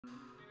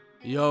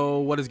Yo,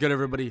 what is good,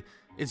 everybody?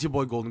 It's your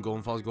boy Golden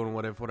Falls, Golden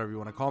What If, whatever you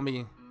want to call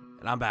me,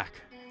 and I'm back.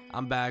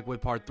 I'm back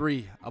with part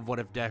 3 of What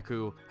If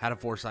Deku had a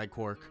Foresight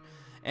Quirk.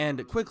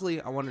 And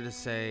quickly, I wanted to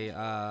say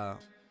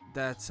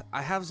that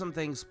I have some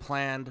things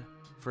planned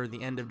for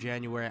the end of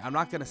January. I'm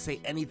not going to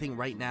say anything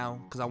right now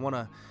because I want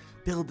to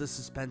build the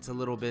suspense a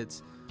little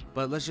bit.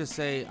 But let's just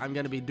say I'm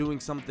going to be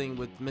doing something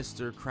with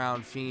Mr.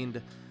 Crown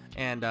Fiend.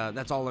 And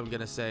that's all I'm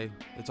going to say.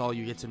 That's all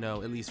you get to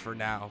know, at least for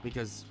now.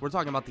 Because we're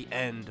talking about the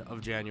end of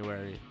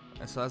January.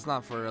 And so that's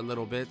not for a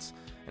little bit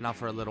and not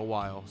for a little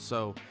while.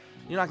 So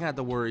you're not going to have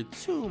to worry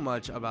too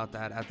much about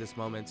that at this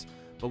moment.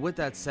 But with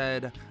that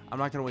said, I'm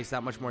not going to waste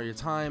that much more of your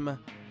time.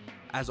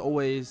 As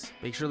always,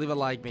 make sure to leave a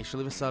like, make sure to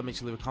leave a sub, make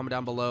sure to leave a comment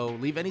down below.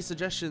 Leave any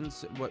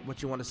suggestions,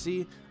 what you want to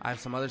see. I have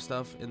some other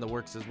stuff in the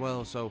works as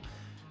well. So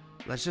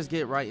let's just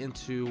get right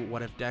into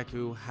What If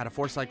Deku had a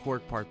Foresight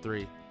Quirk Part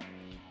 3.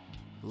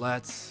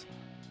 Let's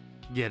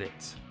get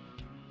it.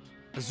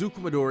 Izuku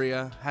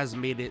Midoriya has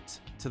made it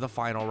to the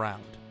final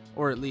round,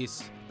 or at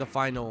least the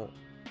final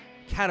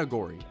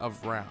category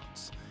of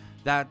rounds.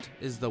 That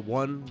is the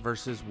 1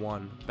 versus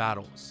 1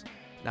 battles.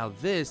 Now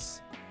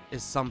this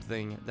is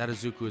something that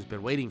Izuku has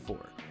been waiting for.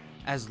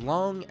 As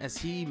long as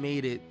he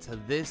made it to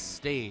this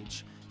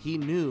stage, he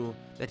knew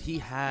that he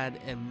had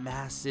a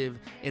massive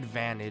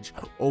advantage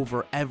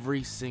over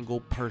every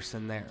single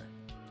person there.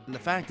 And the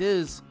fact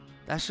is,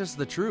 that's just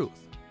the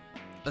truth.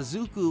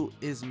 Izuku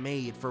is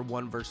made for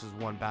 1 versus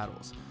 1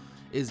 battles,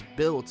 is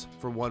built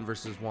for 1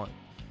 versus 1.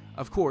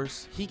 Of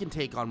course, he can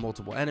take on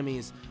multiple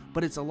enemies,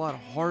 but it's a lot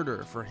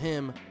harder for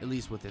him, at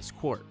least with his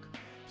quirk.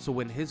 So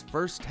when his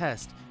first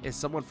test is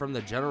someone from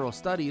the general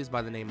studies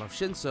by the name of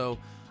Shinso,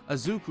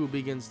 Izuku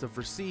begins to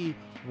foresee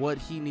what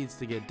he needs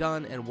to get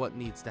done and what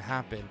needs to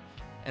happen.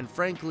 And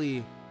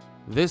frankly,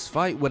 this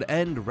fight would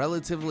end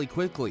relatively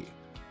quickly.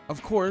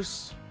 Of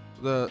course,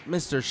 the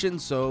Mr.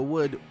 Shinso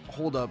would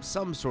hold up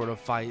some sort of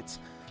fight,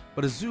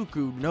 but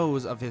Izuku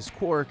knows of his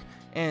quirk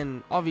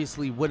and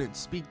obviously wouldn't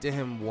speak to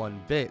him one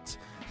bit.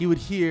 He would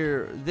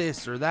hear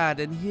this or that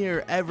and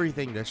hear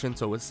everything that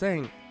Shinso was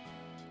saying,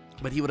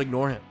 but he would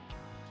ignore him.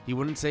 He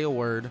wouldn't say a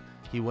word,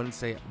 he wouldn't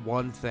say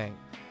one thing.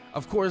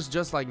 Of course,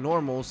 just like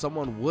normal,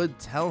 someone would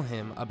tell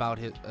him about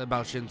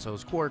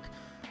Shinso's quirk,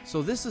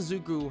 so this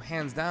Izuku,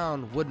 hands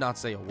down, would not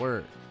say a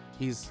word.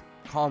 He's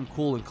calm,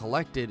 cool, and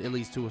collected, at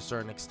least to a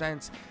certain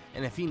extent,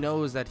 and if he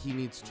knows that he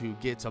needs to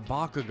get to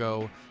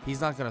Bakugo,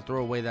 he's not going to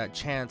throw away that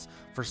chance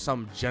for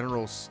some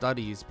general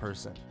studies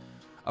person.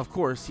 Of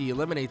course, he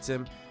eliminates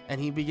him,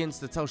 and he begins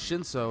to tell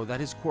Shinso that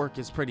his quirk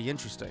is pretty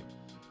interesting.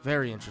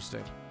 Very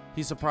interesting.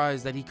 He's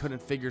surprised that he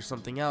couldn't figure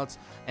something else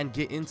and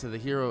get into the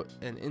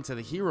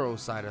hero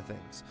side of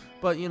things.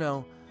 But you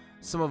know,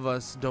 some of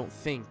us don't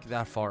think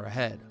that far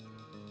ahead.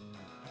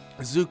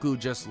 Izuku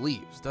just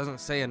leaves, doesn't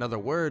say another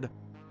word,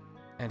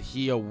 and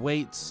he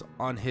awaits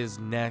on his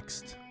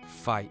next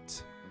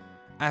fight.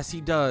 As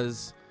he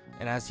does,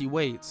 and as he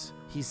waits,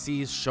 he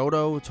sees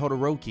Shoto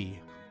Todoroki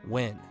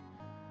win.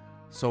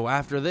 So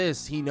after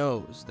this, he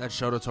knows that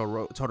Shoto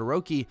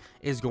Todoroki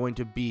is going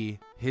to be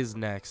his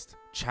next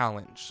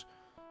challenge.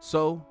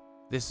 So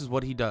this is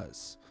what he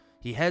does.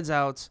 He heads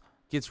out,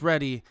 gets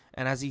ready,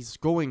 and as he's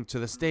going to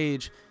the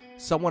stage,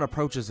 someone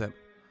approaches him.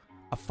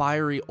 A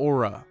fiery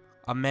aura,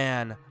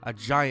 a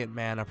giant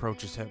man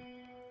approaches him.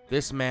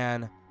 This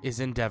man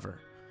is Endeavor.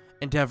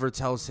 Endeavor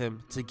tells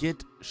him to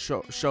get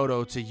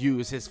Shoto to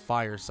use his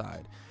fire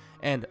side.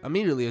 And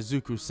immediately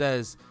Izuku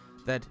says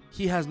that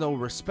he has no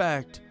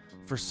respect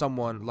for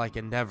someone like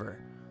Endeavor.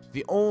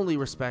 The only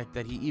respect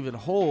that he even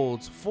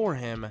holds for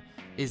him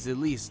is at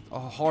least a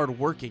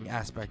hard-working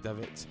aspect of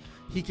it.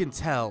 He can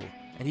tell,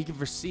 and he can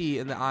foresee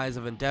in the eyes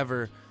of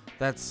Endeavor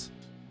that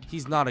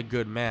he's not a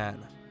good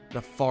man,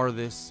 the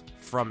farthest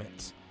from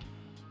it.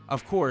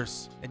 Of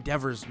course,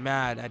 Endeavor's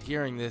mad at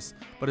hearing this,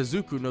 but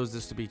Izuku knows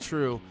this to be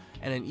true,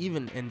 and then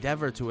even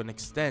Endeavor to an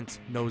extent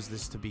knows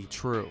this to be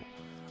true.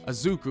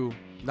 Izuku,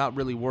 not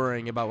really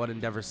worrying about what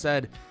Endeavor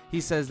said,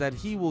 he says that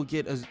he will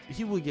get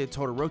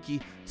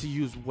Todoroki to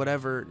use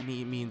whatever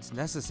means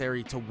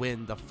necessary to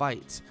win the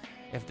fight.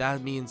 If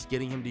that means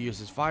getting him to use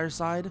his fire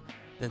side,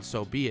 then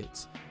so be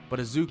it. But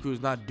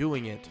Izuku's not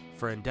doing it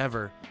for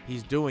Endeavor,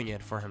 he's doing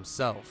it for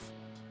himself.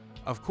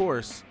 Of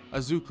course,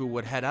 Izuku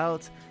would head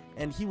out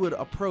and he would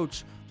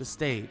approach the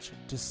stage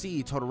to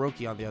see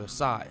Todoroki on the other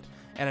side.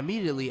 And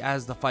immediately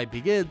as the fight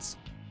begins,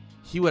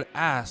 he would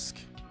ask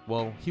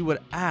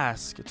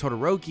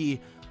Todoroki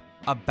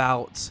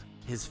about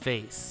his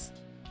face,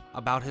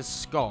 about his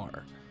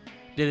scar.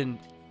 Did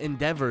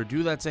Endeavor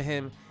do that to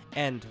him?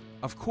 And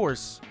of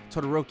course,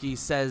 Todoroki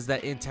says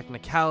that in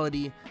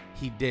technicality,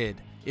 he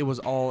did. It was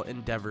all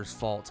Endeavor's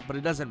fault, but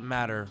it doesn't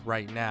matter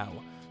right now.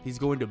 He's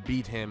going to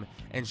beat him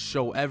and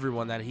show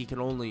everyone that he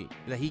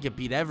can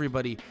beat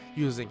everybody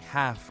using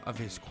half of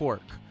his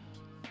quirk.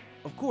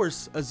 Of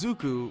course,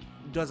 Izuku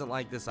doesn't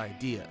like this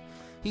idea.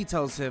 He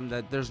tells him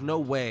that there's no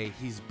way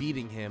he's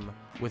beating him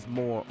with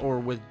more or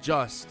with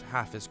just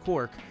half his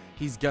quirk.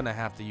 He's gonna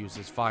have to use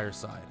his fire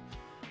side.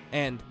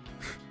 And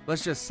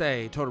let's just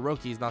say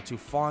Todoroki is not too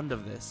fond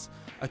of this.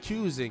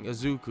 accusing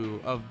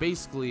Izuku of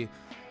basically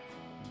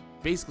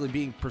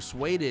being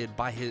persuaded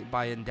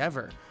by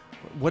Endeavor.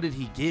 What did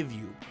he give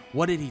you?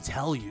 What did he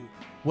tell you?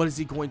 What is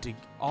he going to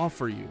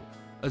offer you?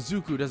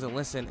 Izuku doesn't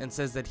listen and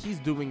says that he's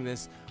doing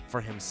this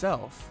for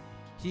himself.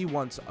 He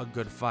wants a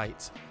good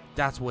fight.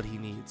 That's what he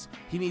needs.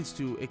 He needs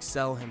to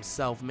excel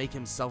himself, make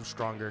himself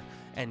stronger,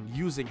 and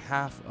using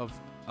half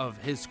of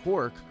his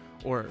quirk,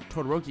 or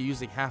Todoroki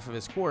using half of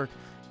his quirk,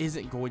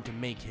 isn't going to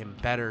make him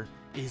better,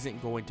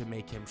 isn't going to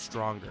make him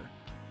stronger.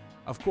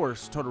 Of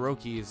course,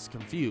 Todoroki is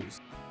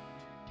confused.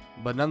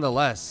 But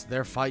nonetheless,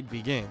 their fight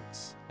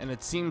begins, and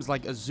it seems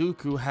like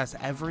Izuku has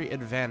every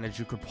advantage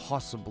you could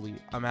possibly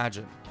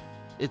imagine.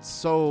 It's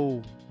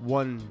so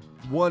one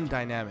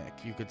dynamic,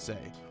 you could say,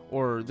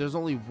 or there's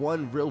only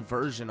one real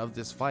version of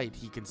this fight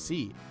he can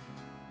see.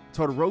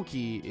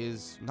 Todoroki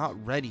is not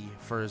ready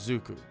for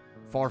Izuku,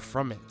 far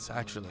from it,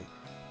 actually.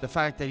 The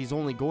fact that he's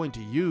only going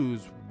to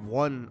use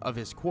one of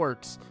his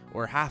quirks,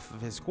 or half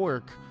of his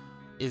quirk,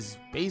 is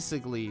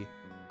basically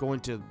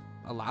going to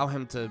allow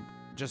him to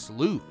just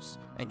lose.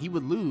 And he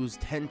would lose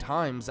 10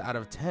 times out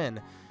of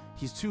 10.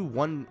 He's too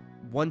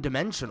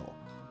one-dimensional.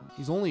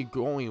 He's only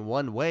going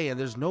one way, and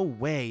there's no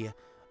way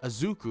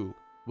Izuku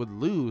would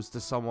lose to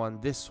someone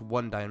this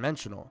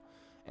one-dimensional.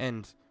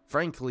 And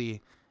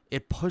frankly,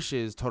 it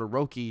pushes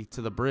Todoroki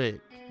to the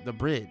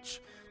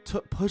bridge.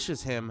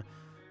 Pushes him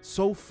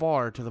so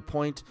far to the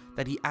point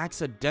that he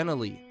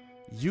accidentally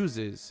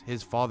uses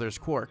his father's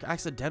quirk,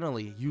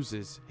 accidentally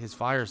uses his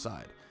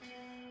fireside.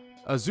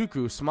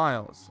 Izuku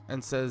smiles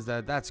and says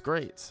that that's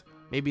great.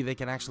 Maybe they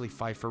can actually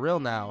fight for real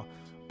now,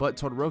 but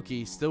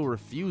Todoroki still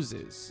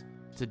refuses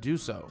to do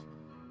so.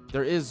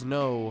 There is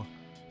no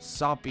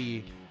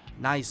soppy,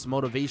 nice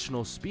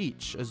motivational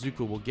speech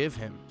Izuku will give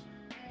him.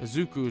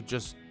 Izuku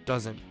just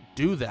doesn't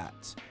do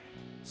that.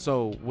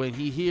 So when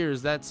he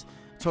hears that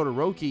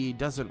Todoroki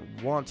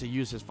doesn't want to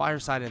use his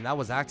fireside and that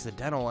was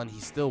accidental and he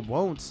still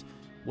won't,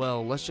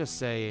 well, let's just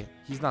say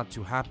he's not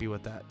too happy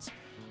with that.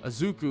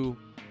 Izuku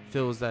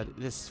feels that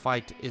this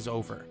fight is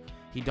over.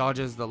 He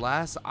dodges the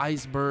last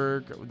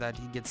iceberg that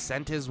he gets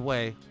sent his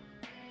way,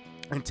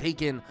 and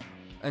taking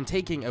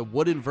a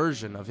wooden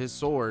version of his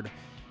sword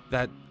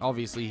that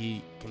obviously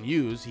he can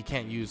use. He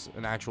can't use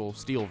an actual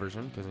steel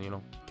version because, you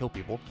know, kill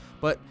people.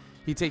 But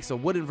he takes a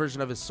wooden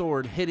version of his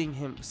sword, hitting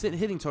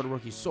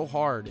Todoroki so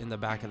hard in the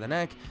back of the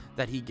neck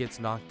that he gets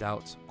knocked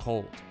out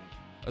cold.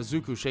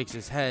 Izuku shakes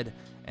his head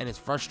and is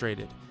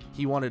frustrated.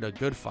 He wanted a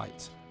good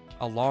fight,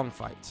 a long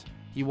fight.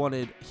 He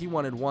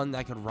wanted one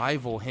that could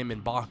rival him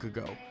in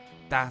Bakugo.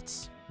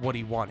 That's what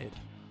he wanted.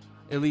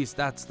 At least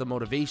that's the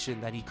motivation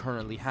that he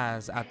currently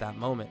has at that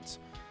moment.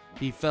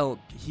 He felt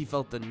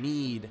the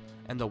need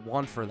and the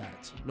want for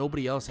that.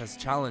 Nobody else has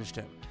challenged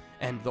him.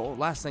 And the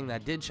last thing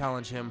that did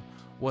challenge him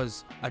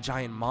was a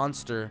giant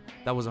monster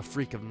that was a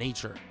freak of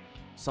nature.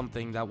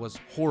 Something that was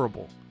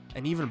horrible.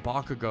 And even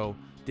Bakugo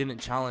didn't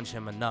challenge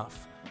him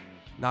enough.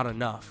 Not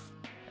enough.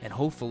 And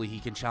hopefully he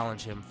can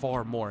challenge him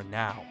far more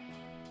now.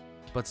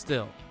 But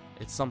still,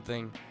 it's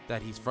something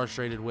that he's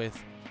frustrated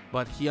with,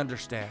 but he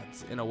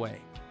understands in a way.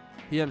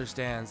 He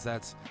understands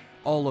that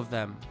all of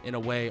them, in a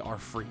way, are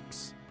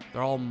freaks.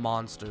 They're all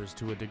monsters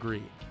to a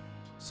degree.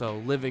 So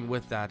living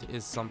with that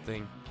is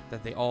something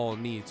that they all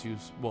need to,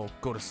 well,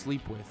 go to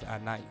sleep with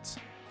at night.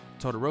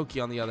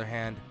 Todoroki, on the other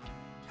hand,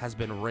 has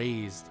been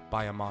raised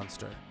by a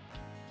monster.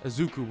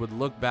 Izuku would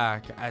look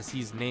back as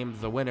he's named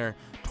the winner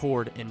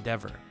toward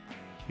Endeavor.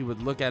 He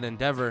would look at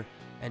Endeavor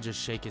and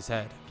just shake his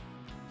head.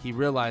 He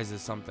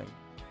realizes something.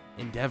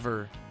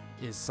 Endeavor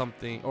is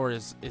something, or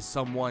is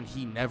someone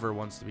he never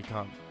wants to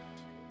become.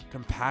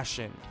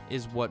 Compassion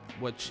is what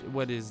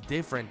is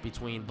different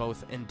between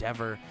both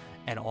Endeavor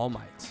and All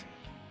Might.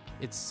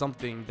 It's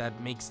something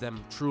that makes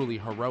them truly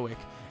heroic.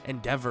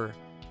 Endeavor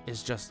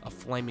is just a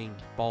flaming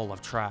ball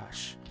of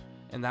trash.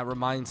 And that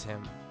reminds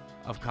him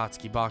of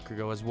Katsuki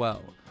Bakugo as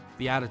well.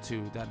 The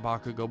attitude that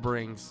Bakugo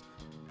brings,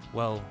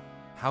 well,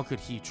 how could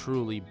he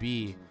truly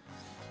be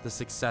the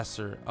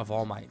successor of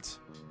All Might?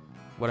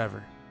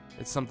 Whatever.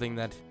 It's something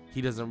that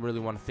he doesn't really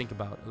want to think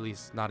about, at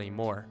least not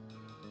anymore.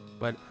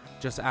 But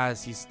just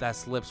as that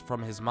slips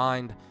from his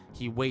mind,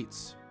 he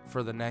waits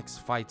for the next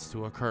fights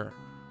to occur.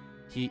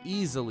 He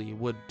easily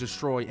would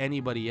destroy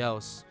anybody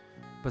else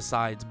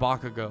besides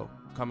Bakugo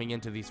coming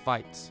into these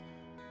fights.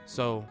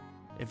 So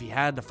if he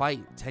had to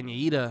fight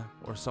Tenyuita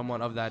or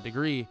someone of that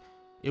degree,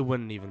 it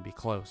wouldn't even be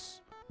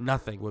close.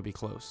 Nothing would be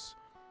close.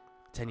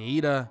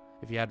 Tenyuita,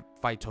 if he had to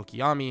fight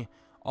Tokiyami,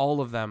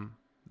 all of them,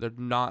 they're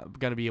not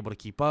going to be able to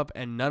keep up,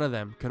 and none of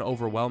them can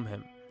overwhelm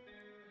him.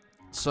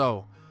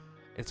 So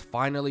it's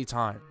finally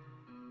time.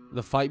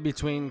 The fight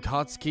between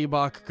Katsuki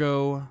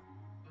Bakugo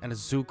and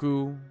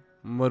Izuku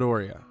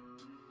Midoriya.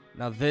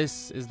 Now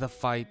this is the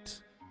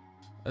fight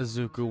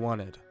Izuku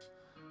wanted.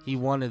 He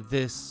wanted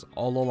this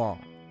all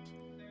along.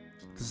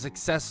 The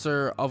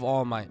successor of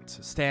All Might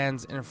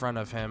stands in front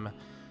of him,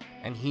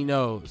 and he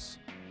knows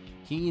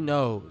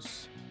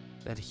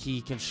that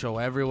he can show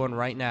everyone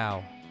right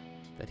now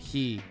that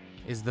he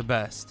is the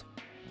best.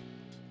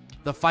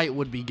 The fight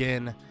would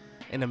begin,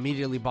 and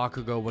immediately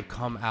Bakugo would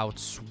come out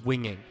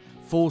swinging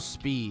full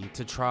speed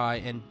to try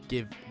and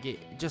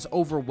just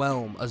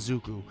overwhelm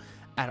Izuku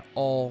at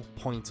all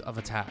points of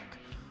attack.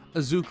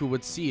 Izuku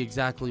would see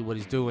exactly what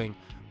he's doing,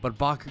 but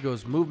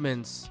Bakugo's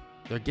movements,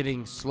 they're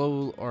getting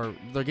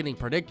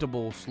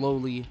predictable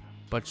slowly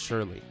but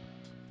surely.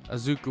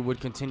 Izuku would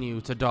continue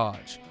to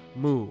dodge,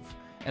 move,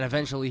 and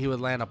eventually he would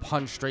land a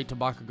punch straight to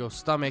Bakugo's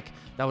stomach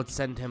that would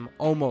send him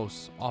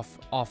almost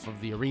off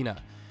of the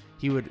arena.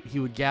 He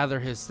would gather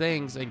his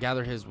things and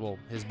gather his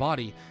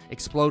body,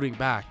 exploding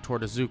back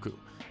toward Izuku.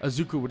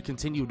 Izuku would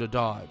continue to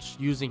dodge,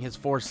 using his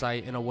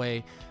foresight in a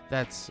way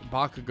that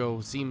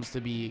Bakugo seems to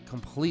be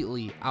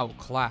completely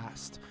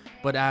outclassed.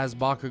 But as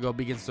Bakugo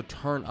begins to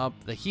turn up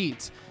the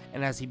heat,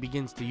 and as he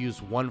begins to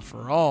use One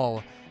for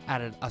All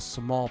at a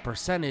small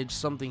percentage,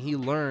 something he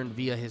learned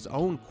via his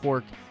own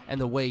quirk and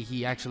the way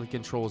he actually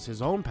controls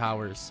his own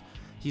powers,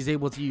 he's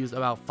able to use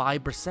about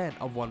 5%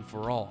 of One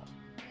for All.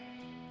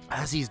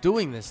 As he's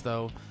doing this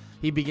though,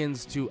 he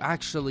begins to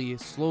actually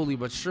slowly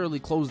but surely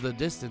close the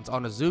distance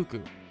on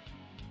Izuku.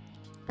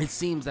 It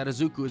seems that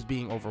Izuku is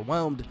being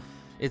overwhelmed.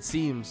 It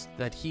seems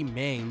that he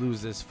may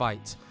lose this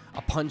fight.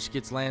 A punch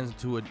gets landed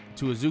to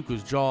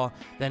Izuku's jaw,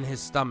 then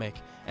his stomach,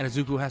 and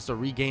Izuku has to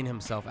regain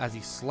himself as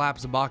he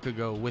slaps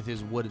Bakugo with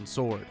his wooden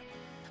sword.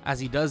 As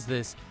he does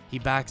this, he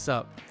backs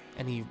up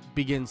and he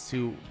begins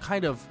to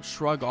kind of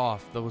shrug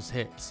off those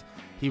hits.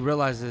 He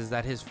realizes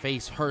that his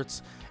face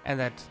hurts and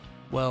that,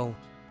 well,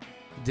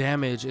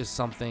 damage is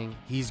something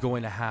he's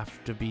going to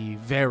have to be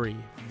very,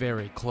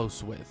 very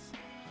close with.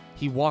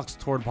 He walks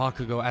toward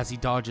Bakugo as he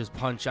dodges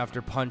punch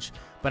after punch,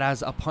 but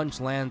as a punch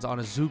lands on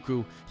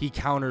Izuku, he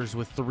counters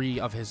with 3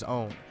 of his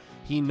own.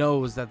 He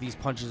knows that these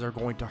punches are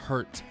going to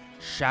hurt,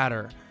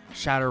 shatter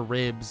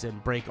ribs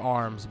and break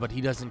arms, but he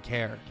doesn't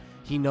care.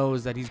 He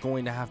knows that he's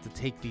going to have to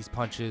take these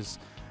punches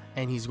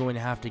and he's going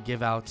to have to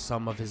give out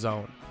some of his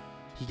own.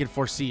 He can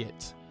foresee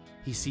it.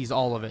 He sees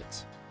all of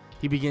it.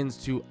 He begins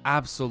to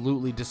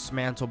absolutely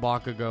dismantle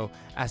Bakugo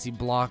as he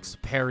blocks,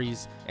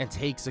 parries, and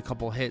takes a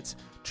couple hits,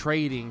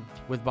 trading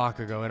with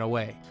Bakugo in a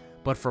way.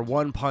 But for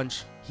one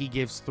punch, he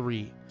gives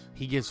 3,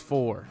 he gives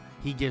 4,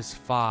 he gives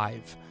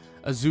 5.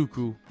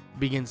 Izuku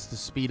begins to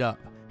speed up.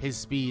 His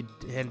speed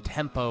and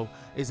tempo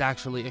is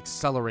actually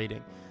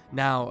accelerating.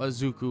 Now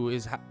Izuku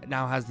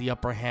has the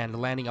upper hand,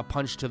 landing a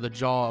punch to the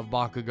jaw of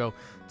Bakugo,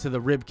 to the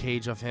rib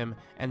cage of him,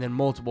 and then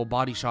multiple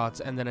body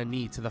shots, and then a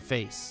knee to the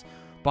face.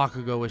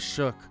 Bakugo is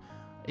shook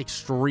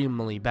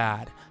extremely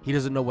bad. He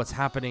doesn't know what's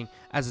happening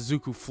as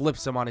Izuku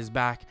flips him on his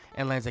back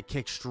and lands a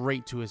kick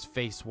straight to his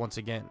face once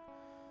again.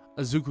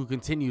 Izuku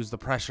continues the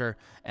pressure,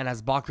 and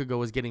as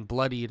Bakugo is getting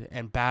bloodied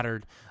and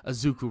battered,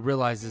 Izuku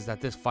realizes that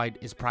this fight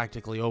is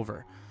practically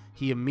over.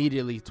 He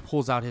immediately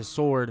pulls out his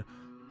sword,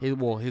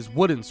 his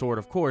wooden sword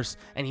of course,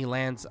 and he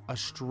lands a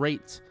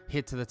straight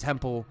hit to the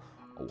temple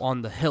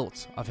on the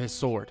hilt of his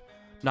sword,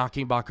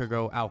 knocking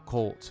Bakugo out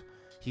cold.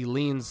 He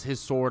leans his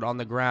sword on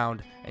the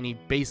ground and he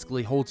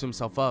basically holds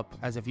himself up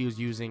as if he was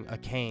using a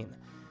cane.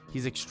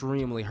 He's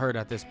extremely hurt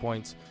at this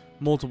point,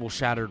 multiple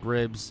shattered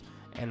ribs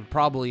and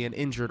probably an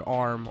injured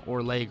arm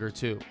or leg or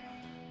two.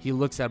 He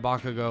looks at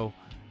Bakugo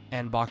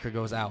and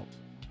Bakugo's out.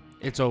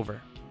 It's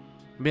over.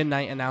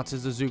 Midnight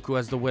announces Izuku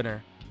as the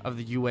winner of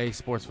the UA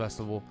Sports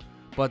Festival,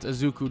 but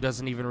Izuku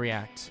doesn't even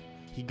react.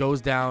 He goes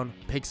down,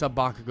 picks up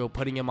Bakugo,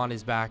 putting him on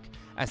his back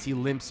as he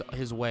limps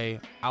his way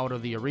out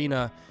of the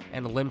arena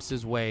and limps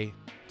his way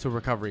to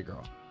Recovery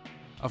Girl.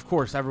 Of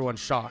course, everyone's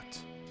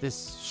shocked.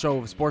 This show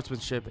of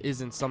sportsmanship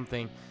isn't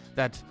something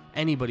that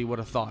anybody would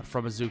have thought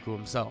from Izuku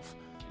himself.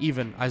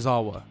 Even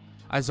Aizawa.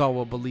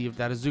 Aizawa believed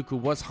that Izuku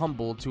was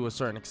humbled to a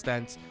certain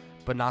extent,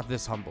 but not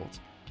this humbled.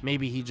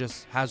 Maybe he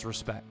just has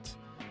respect.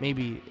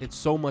 Maybe it's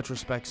so much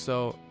respect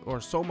toward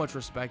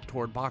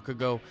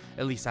Bakugo,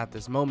 at least at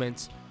this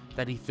moment,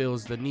 that he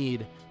feels the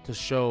need to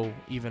show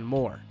even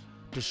more,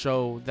 to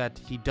show that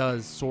he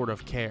does sort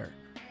of care.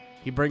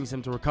 He brings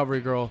him to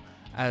Recovery Girl.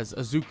 As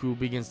Izuku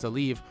begins to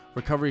leave,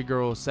 Recovery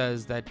Girl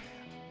says that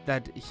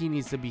he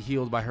needs to be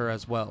healed by her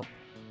as well.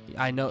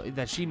 I know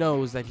that she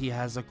knows that he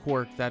has a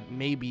quirk that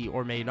maybe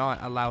or may not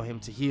allow him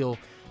to heal,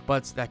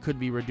 but that could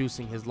be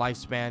reducing his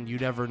lifespan. You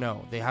never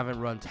know. They haven't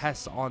run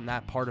tests on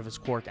that part of his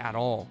quirk at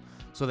all,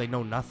 so they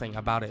know nothing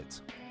about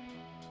it.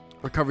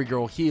 Recovery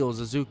Girl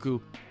heals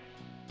Izuku,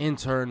 in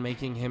turn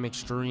making him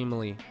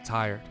extremely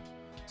tired.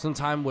 Some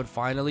time would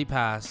finally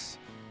pass,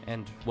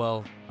 and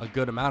well, a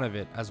good amount of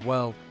it as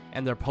well,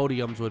 and their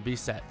podiums would be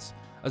set.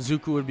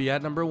 Izuku would be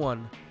at number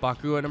 1,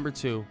 Bakugo at number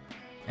 2,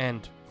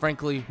 and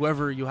frankly,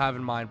 whoever you have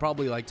in mind,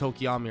 probably like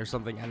Tokiyami or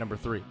something, at number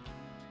 3.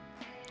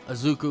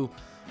 Izuku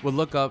would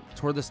look up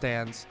toward the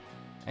stands,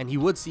 and he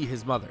would see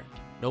his mother.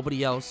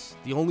 Nobody else,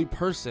 the only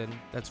person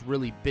that's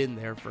really been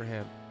there for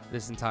him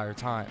this entire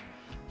time.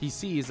 He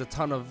sees a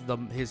ton of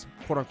his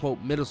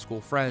quote-unquote middle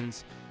school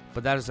friends,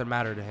 but that doesn't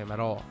matter to him at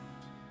all.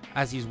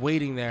 As he's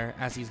waiting there,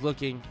 as he's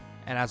looking,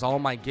 and as All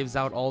Might gives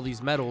out all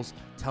these medals,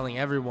 telling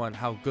everyone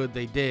how good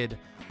they did,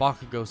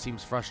 Bakugo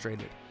seems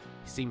frustrated.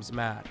 He seems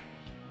mad.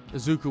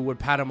 Izuku would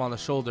pat him on the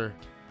shoulder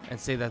and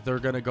say that they're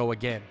gonna go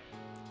again.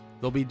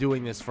 They'll be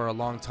doing this for a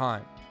long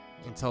time,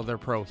 until they're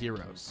pro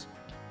heroes.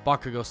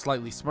 Bakugo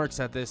slightly smirks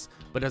at this,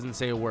 but doesn't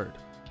say a word.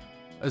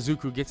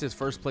 Izuku gets his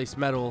first place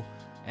medal,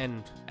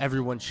 and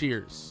everyone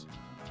cheers.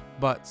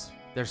 But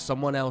there's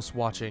someone else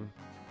watching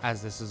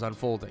as this is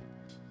unfolding.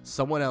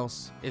 Someone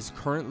else is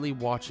currently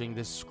watching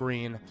this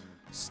screen,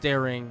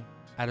 staring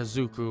at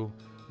Izuku,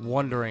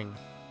 wondering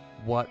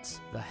what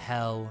the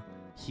hell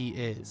he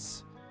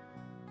is.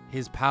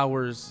 His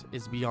powers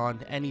is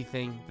beyond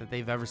anything that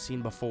they've ever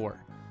seen before.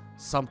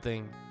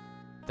 Something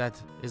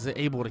that is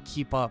able to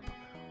keep up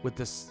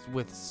with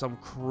some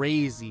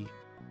crazy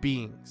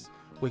beings,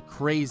 with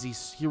crazy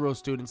hero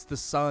students, the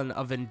son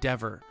of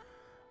Endeavor,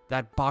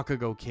 that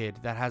Bakugo kid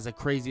that has a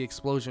crazy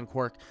explosion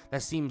quirk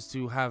that seems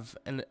to have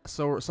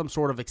some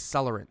sort of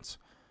accelerant.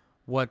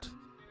 What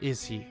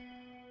is he?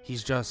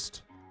 He's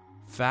just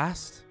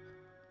fast?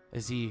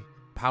 Is he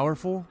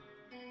powerful?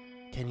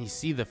 Can he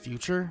see the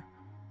future?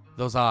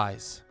 Those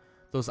eyes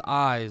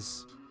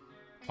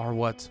are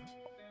what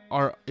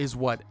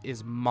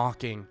is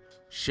mocking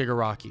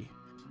Shigaraki.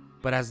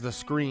 But as the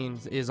screen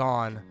is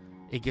on,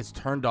 it gets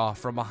turned off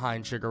from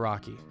behind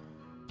Shigaraki.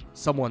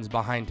 Someone's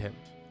behind him.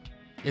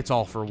 It's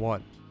All For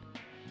One.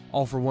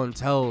 All For One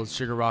tells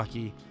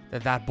Shigaraki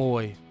that that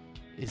boy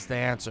is the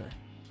answer,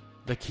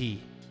 the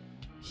key.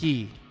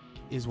 He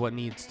is what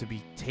needs to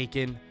be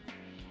taken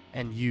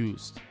and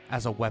used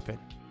as a weapon.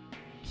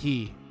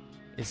 He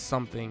is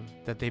something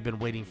that they've been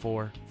waiting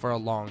for a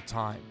long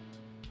time,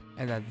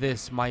 and that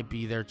this might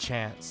be their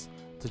chance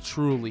to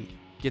truly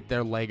get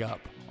their leg up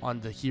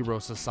on the hero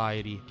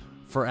society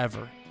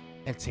forever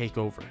and take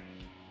over.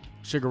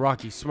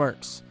 Shigaraki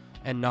smirks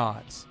and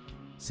nods,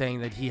 saying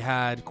that he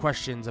had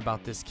questions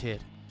about this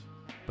kid,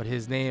 but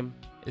his name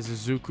is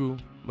Izuku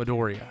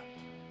Midoriya.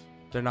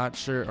 They're not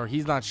sure, or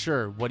he's not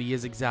sure what he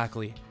is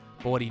exactly,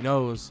 but what he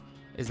knows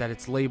is that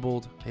it's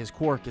labeled, his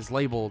quirk is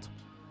labeled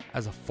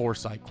as a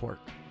Foresight quirk,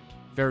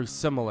 very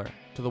similar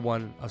to the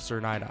one of Sir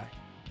Night-Eye.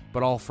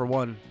 But All For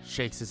One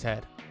shakes his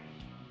head.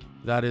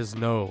 That is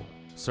no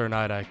Sir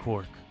Night-Eye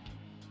quirk.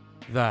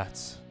 That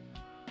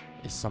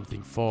is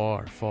something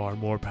far, far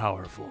more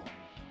powerful.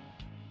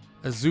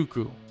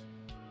 Izuku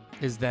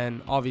is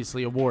then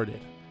obviously awarded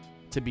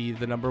to be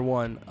the number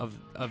one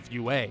of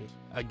UA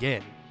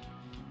again,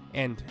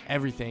 and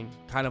everything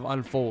kind of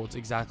unfolds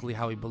exactly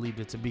how he believed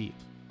it to be.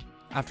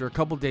 After a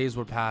couple days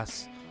would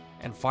pass,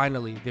 and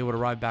finally they would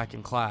arrive back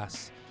in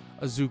class,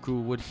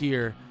 Izuku would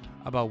hear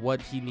about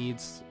what he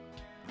needs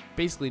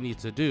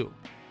to do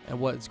and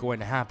what's going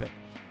to happen.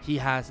 He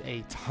has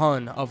a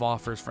ton of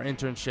offers for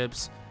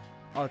internships,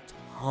 a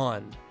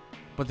ton,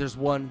 but there's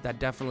one that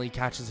definitely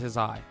catches his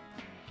eye,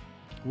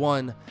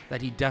 one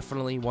that he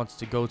definitely wants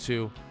to go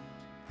to,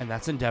 and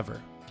that's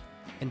Endeavor.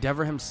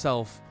 Endeavor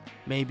himself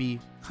may be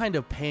kind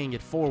of paying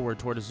it forward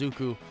toward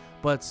Izuku,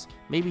 but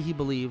maybe he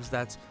believes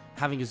that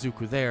having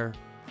Izuku there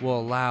will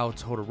allow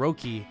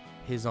Todoroki,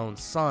 his own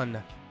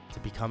son, to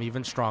become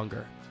even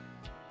stronger.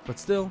 But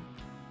still,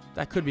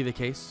 that could be the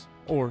case,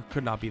 or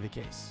could not be the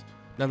case.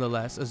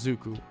 Nonetheless,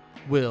 Izuku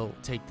will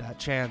take that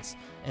chance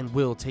and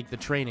will take the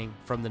training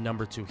from the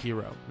number 2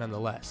 hero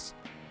nonetheless.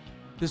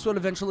 This would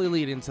eventually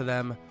lead into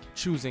them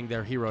choosing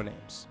their hero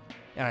names,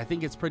 and I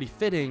think it's pretty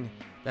fitting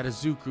that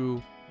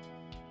Izuku,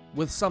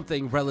 with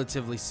something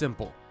relatively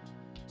simple,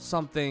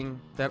 something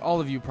that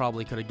all of you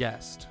probably could have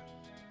guessed.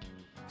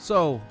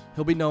 So,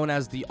 he'll be known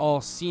as the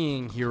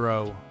all-seeing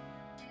hero,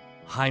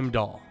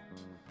 Heimdall.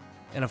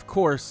 And of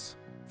course,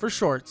 for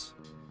short,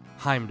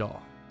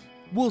 Heimdall.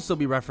 We'll still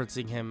be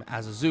referencing him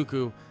as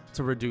Izuku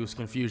to reduce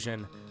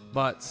confusion,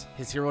 but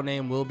his hero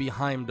name will be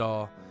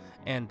Heimdall,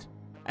 and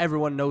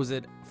everyone knows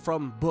it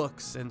from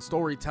books and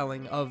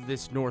storytelling of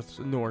this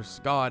Norse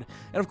god.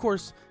 And of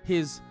course,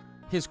 his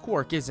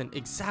quirk isn't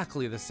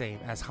exactly the same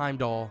as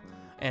Heimdall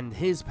and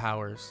his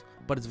powers,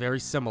 but it's very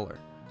similar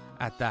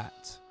at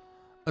that.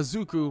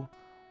 Izuku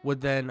would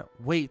then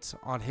wait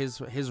on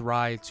his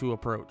ride to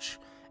approach,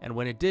 and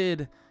when it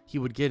did, he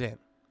would get in.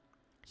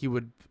 He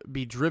would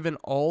be driven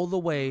all the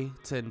way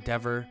to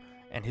Endeavor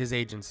and his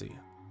agency.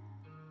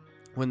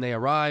 When they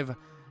arrive,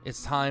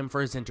 it's time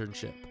for his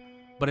internship,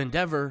 but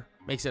Endeavor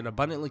makes it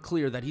abundantly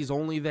clear that he's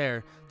only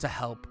there to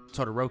help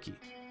Todoroki,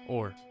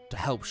 or to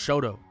help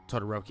Shoto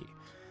Todoroki,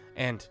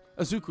 and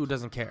Izuku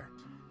doesn't care.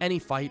 Any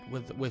fight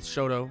with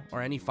Shoto,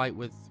 or any fight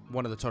with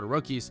one of the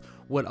Todorokis,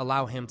 would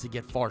allow him to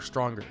get far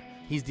stronger.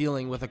 He's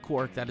dealing with a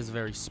quirk that is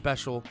very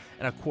special,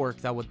 and a quirk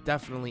that would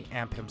definitely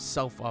amp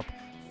himself up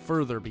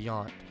further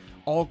beyond.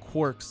 All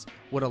quirks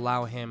would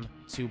allow him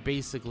to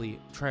basically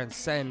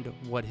transcend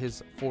what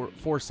his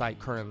foresight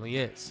currently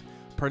is.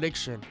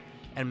 Prediction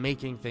and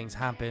making things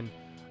happen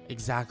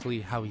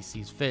exactly how he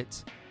sees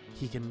fit.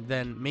 He can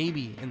then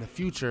maybe in the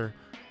future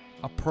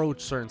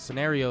approach certain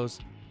scenarios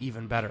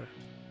even better.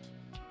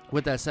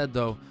 With that said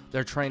though,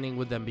 their training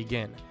would then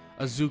begin.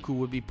 Izuku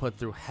would be put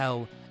through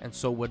hell, and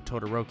so would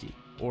Todoroki,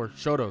 or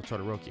Shoto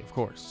Todoroki of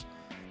course.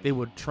 They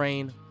would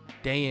train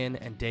day in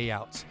and day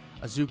out.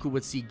 Izuku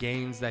would see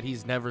gains that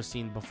he's never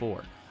seen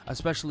before,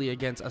 especially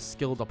against a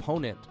skilled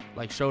opponent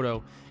like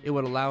Shoto. It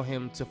would allow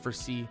him to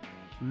foresee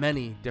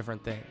many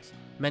different things.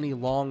 Many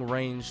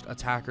long-ranged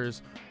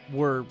attackers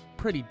were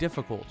pretty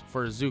difficult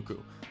for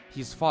Izuku.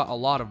 He's fought a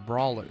lot of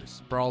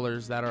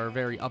brawlers that are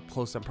very up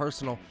close and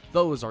personal.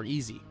 Those are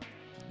easy.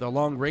 The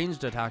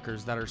long-ranged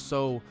attackers that are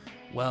so,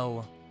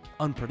 well,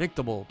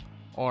 unpredictable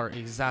are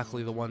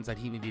exactly the ones that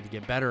he needed to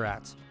get better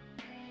at.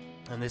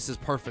 And this is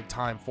perfect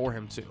time for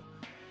him to.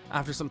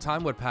 After some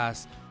time would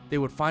pass, they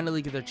would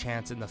finally get their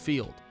chance in the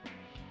field.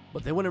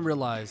 But they wouldn't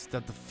realize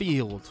that the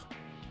field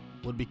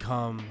would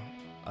become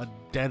a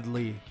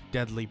deadly,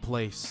 deadly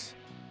place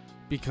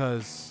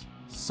because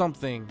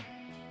something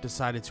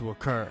decided to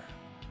occur.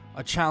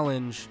 A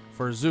challenge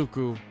for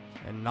Izuku,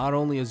 and not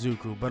only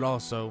Izuku, but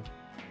also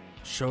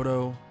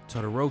Shoto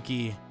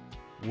Todoroki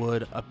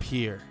would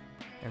appear.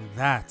 And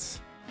that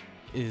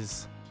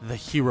is the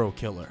hero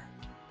killer.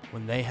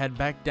 When they head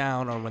back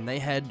down, or when they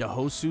head to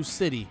Hosu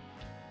City,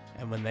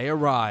 and when they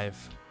arrive,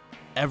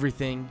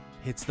 everything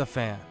hits the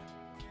fan.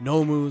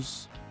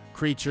 Nomus,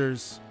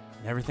 creatures,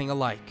 and everything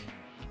alike.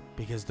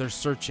 Because they're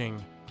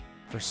searching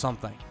for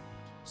something.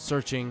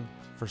 Searching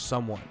for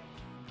someone.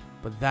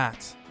 But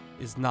that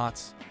is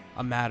not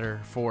a matter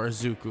for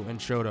Izuku and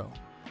Shoto.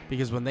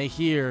 Because when they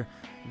hear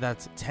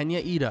that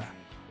Tenya Ida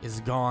is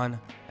gone,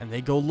 and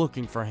they go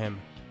looking for him,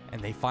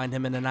 and they find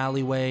him in an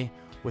alleyway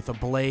with a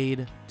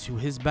blade to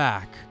his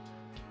back,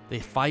 they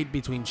fight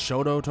between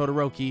Shoto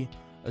Todoroki,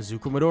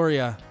 Izuku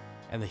Midoriya,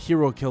 and the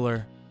hero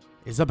killer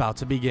is about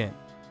to begin.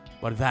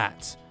 But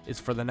that is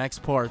for the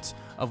next part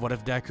of What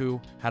If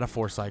Deku Had a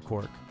Foresight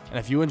Quirk. And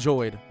if you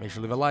enjoyed, make sure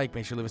to leave a like,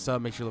 make sure to leave a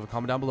sub, make sure to leave a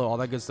comment down below, all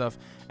that good stuff.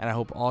 And I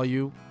hope all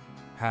you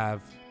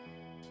have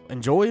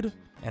enjoyed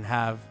and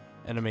have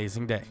an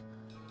amazing day.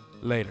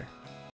 Later.